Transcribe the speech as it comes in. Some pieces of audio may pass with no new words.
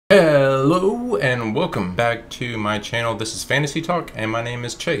Hello and welcome back to my channel. This is Fantasy Talk and my name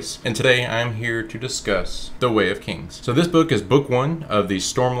is Chase, and today I'm here to discuss The Way of Kings. So this book is book one of the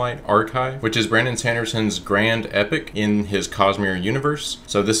Stormlight Archive, which is Brandon Sanderson's grand epic in his Cosmere universe.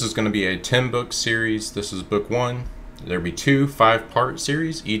 So this is going to be a 10-book series. This is book one. There'll be two 5-part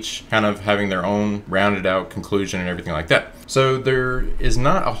series, each kind of having their own rounded out conclusion and everything like that. So there is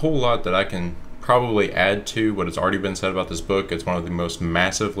not a whole lot that I can probably add to what has already been said about this book. It's one of the most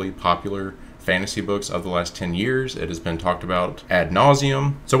massively popular fantasy books of the last 10 years. It has been talked about ad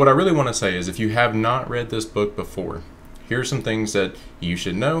nauseum. So what I really want to say is if you have not read this book before, here's some things that you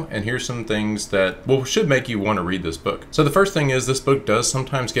should know, and here's some things that should make you want to read this book. So the first thing is this book does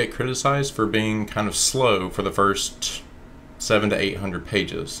sometimes get criticized for being kind of slow for the first 700 to 800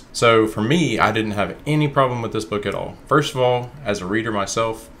 pages. So for me, I didn't have any problem with this book at all. First of all, as a reader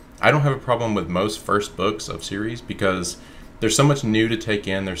myself, I don't have a problem with most first books of series because there's so much new to take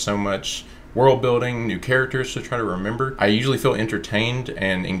in. There's so much world building, new characters to try to remember. I usually feel entertained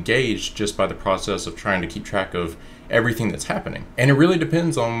and engaged just by the process of trying to keep track of everything that's happening. And it really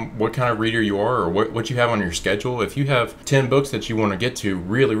depends on what kind of reader you are or what you have on your schedule. If you have 10 books that you want to get to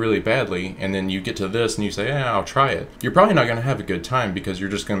really, really badly, and then you get to this and you say, yeah, I'll try it, you're probably not going to have a good time because you're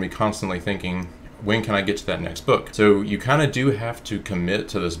just going to be constantly thinking, when can I get to that next book? So you kind of do have to commit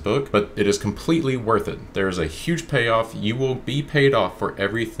to this book, but it is completely worth it. There is a huge payoff. You will be paid off for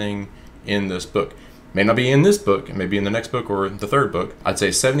everything in this book. May not be in this book, it may be in the next book or the third book. I'd say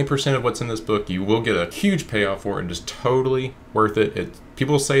 70% of what's in this book, you will get a huge payoff for it. It is totally worth it.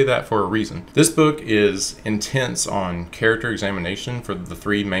 People say that for a reason. This book is intense on character examination for the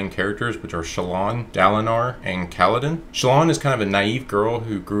three main characters, which are Shallan, Dalinar, and Kaladin. Shallan is kind of a naive girl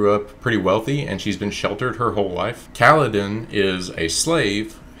who grew up pretty wealthy and she's been sheltered her whole life. Kaladin is a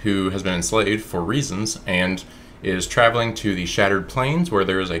slave who has been enslaved for reasons and is traveling to the Shattered Plains where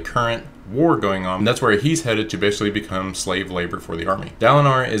there is a current war going on. And that's where he's headed to basically become slave labor for the army.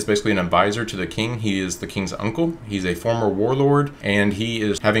 Dalinar is basically an advisor to the king. He is the king's uncle. He's a former warlord, and he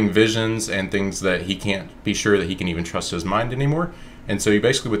is having visions and things that he can't be sure that he can even trust his mind anymore. And so you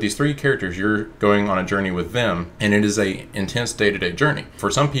basically, with these three characters, you're going on a journey with them, and it is a intense day-to-day journey. For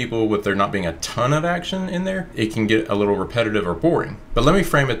some people, with there not being a ton of action in there, it can get a little repetitive or boring. But let me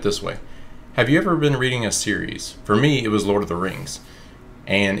frame it this way. Have you ever been reading a series? For me, it was Lord of the Rings.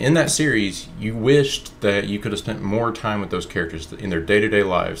 And in that series, you wished that you could have spent more time with those characters in their day-to-day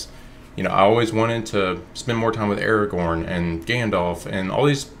lives. You know, I always wanted to spend more time with Aragorn and Gandalf and all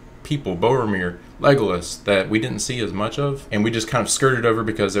these people, Boromir, Legolas, that we didn't see as much of. And we just kind of skirted over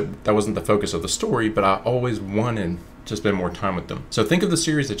because that wasn't the focus of the story, but I always wanted to spend more time with them. So think of the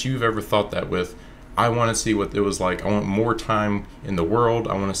series that you've ever thought that with. I want to see what it was like. I want more time in the world.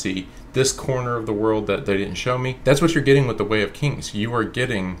 I want to see this corner of the world that they didn't show me. That's what you're getting with The Way of Kings. You are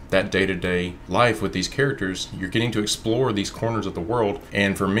getting that day-to-day life with these characters. You're getting to explore these corners of the world.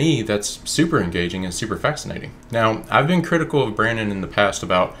 And for me, that's super engaging and super fascinating. Now, I've been critical of Brandon in the past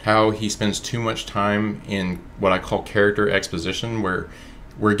about how he spends too much time in what I call character exposition, where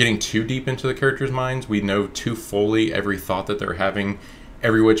we're getting too deep into the characters' minds. We know too fully every thought that they're having,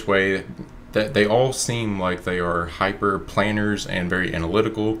 every which way, that they all seem like they are hyper planners and very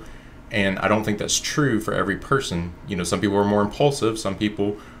analytical. And I don't think that's true for every person. You know, some people are more impulsive, some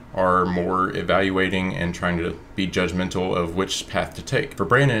people are more evaluating and trying to be judgmental of which path to take. For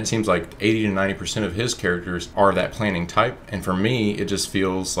Brandon, it seems like 80 to 90% of his characters are that planning type. And for me, it just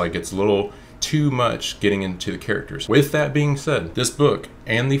feels like it's a little too much getting into the characters. With that being said, this book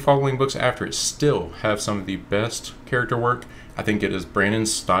and the following books after it still have some of the best character work. I think it is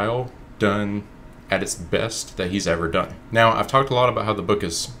Brandon's style done at its best that he's ever done. Now, I've talked a lot about how the book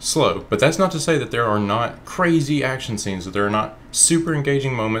is slow, but that's not to say that there are not crazy action scenes, that there are not super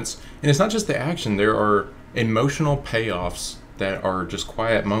engaging moments. And it's not just the action, there are emotional payoffs that are just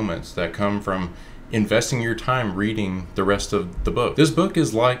quiet moments that come from investing your time reading the rest of the book. This book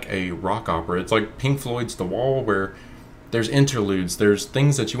is like a rock opera. It's like Pink Floyd's The Wall, where there's interludes, there's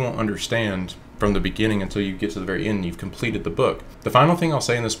things that you won't understand from the beginning until you get to the very end and you've completed the book. The final thing I'll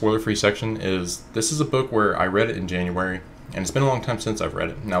say in the spoiler-free section is this is a book where I read it in January, and it's been a long time since I've read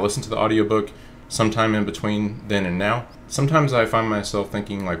it. Now, listen to the audiobook sometime in between then and now. Sometimes I find myself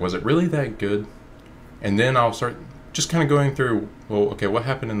thinking, like, was it really that good? And then I'll start just kind of going through, well, okay, what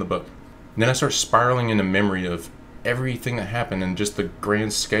happened in the book? And then I start spiraling into memory of everything that happened and just the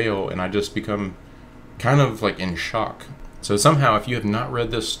grand scale, and I just become kind of like in shock. So somehow, if you have not read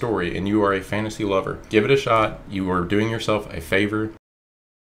this story and you are a fantasy lover, give it a shot. You are doing yourself a favor.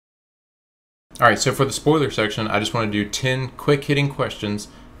 Alright, so for the spoiler section, I just want to do 10 quick hitting questions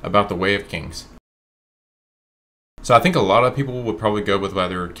about The Way of Kings. So So I think a lot of people would probably go with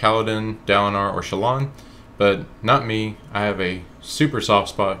either Kaladin, Dalinar, or Shallan, but not me. I have a super soft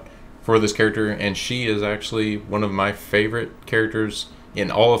spot for this character, and she is actually one of my favorite characters in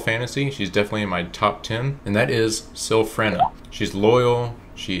all of fantasy. She's definitely in my top 10, and that is Sylphrena. She's loyal,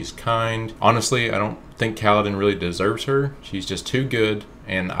 she's kind. Honestly, I don't think Kaladin really deserves her. She's just too good,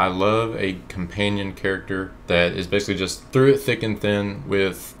 and I love a companion character that is basically just through it thick and thin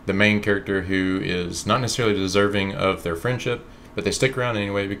with the main character who is not necessarily deserving of their friendship, but they stick around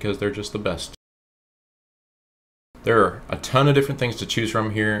anyway because they're just the best. There are a ton of different things to choose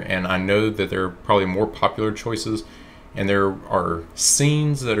from here, and I know that there are probably more popular choices, and there are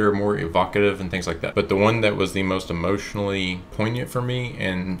scenes that are more evocative and things like that. But the one that was the most emotionally poignant for me,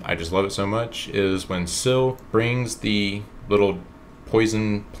 and I just love it so much, is when Syl brings the little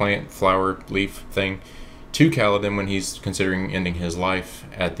poison plant, flower, leaf thing to Kaladin when he's considering ending his life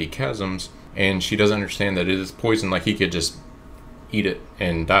at the chasms, and she doesn't understand that it is poison, like he could just eat it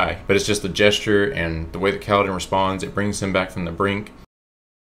and die. But it's just the gesture and the way that Kaladin responds, it brings him back from the brink.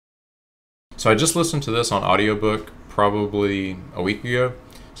 So I just listened to this on audiobook probably a week ago,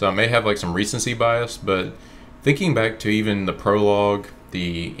 so I may have like some recency bias, but thinking back to even the prologue,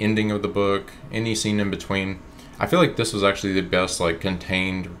 the ending of the book, any scene in between, I feel like this was actually the best like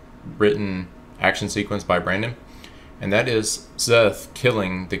contained written action sequence by Brandon, and that is Szeth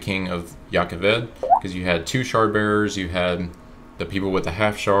killing the king of Yakaved, because you had two shard bearers, you had the people with the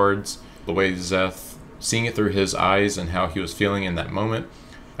half shards, the way Szeth, seeing it through his eyes and how he was feeling in that moment.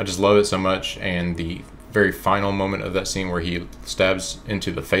 I just love it so much, and the very final moment of that scene where he stabs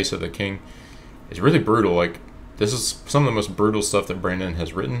into the face of the king is really brutal. Like, this is some of the most brutal stuff that Brandon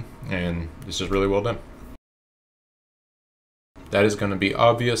has written, and it's just really well done. That is going to be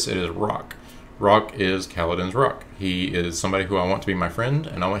obvious. It is Rock. Rock is Kaladin's rock. He is somebody who I want to be my friend,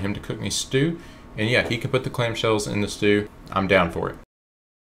 and I want him to cook me stew. And yeah, he can put the clamshells in the stew. I'm down for it.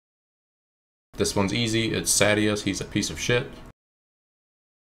 This one's easy. It's Sadeas. He's a piece of shit.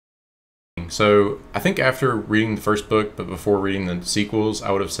 So I think after reading the first book, but before reading the sequels,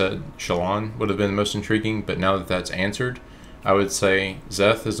 I would have said Shallan would have been the most intriguing. But now that that's answered, I would say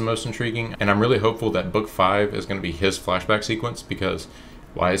Szeth is the most intriguing. And I'm really hopeful that book 5 is going to be his flashback sequence, because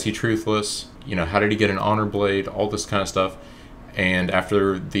why is he truthless? You know, how did he get an honor blade? All this kind of stuff. And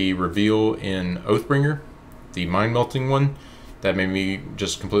after the reveal in Oathbringer, the mind-melting one, that made me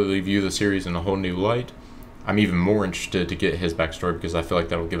just completely view the series in a whole new light. I'm even more interested to get his backstory, because I feel like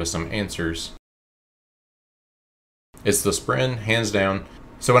that'll give us some answers. It's the Spren, hands down.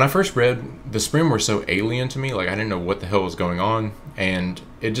 So when I first read, the Spren were so alien to me, like I didn't know what the hell was going on, and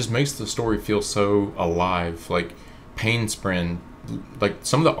it just makes the story feel so alive. Like Pain Spren, like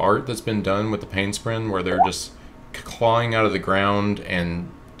some of the art that's been done with the Pain Spren, where they're just clawing out of the ground,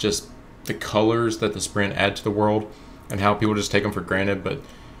 and just the colors that the Spren add to the world, and how people just take them for granted, but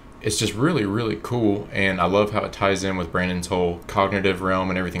it's just really, really cool, and I love how it ties in with Brandon's whole cognitive realm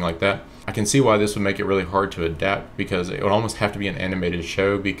and everything like that. I can see why this would make it really hard to adapt, because it would almost have to be an animated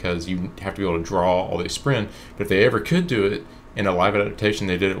show, because you have to be able to draw all these Spren. But if they ever could do it in a live adaptation,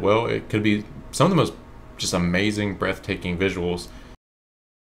 they did it well, it could be some of the most just amazing, breathtaking visuals.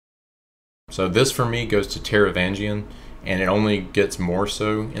 So this for me goes to Taravangian, and it only gets more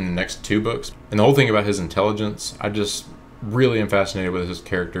so in the next 2 books. And the whole thing about his intelligence, I just really am fascinated with his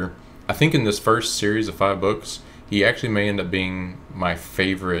character. I think in this first series of 5 books, he actually may end up being my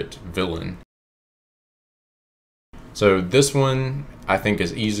favorite villain. So this one I think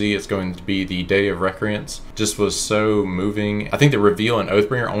is easy. It's going to be the Day of Recreance. Just was so moving. I think the reveal in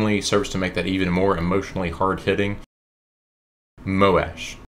Oathbringer only serves to make that even more emotionally hard-hitting. Moash.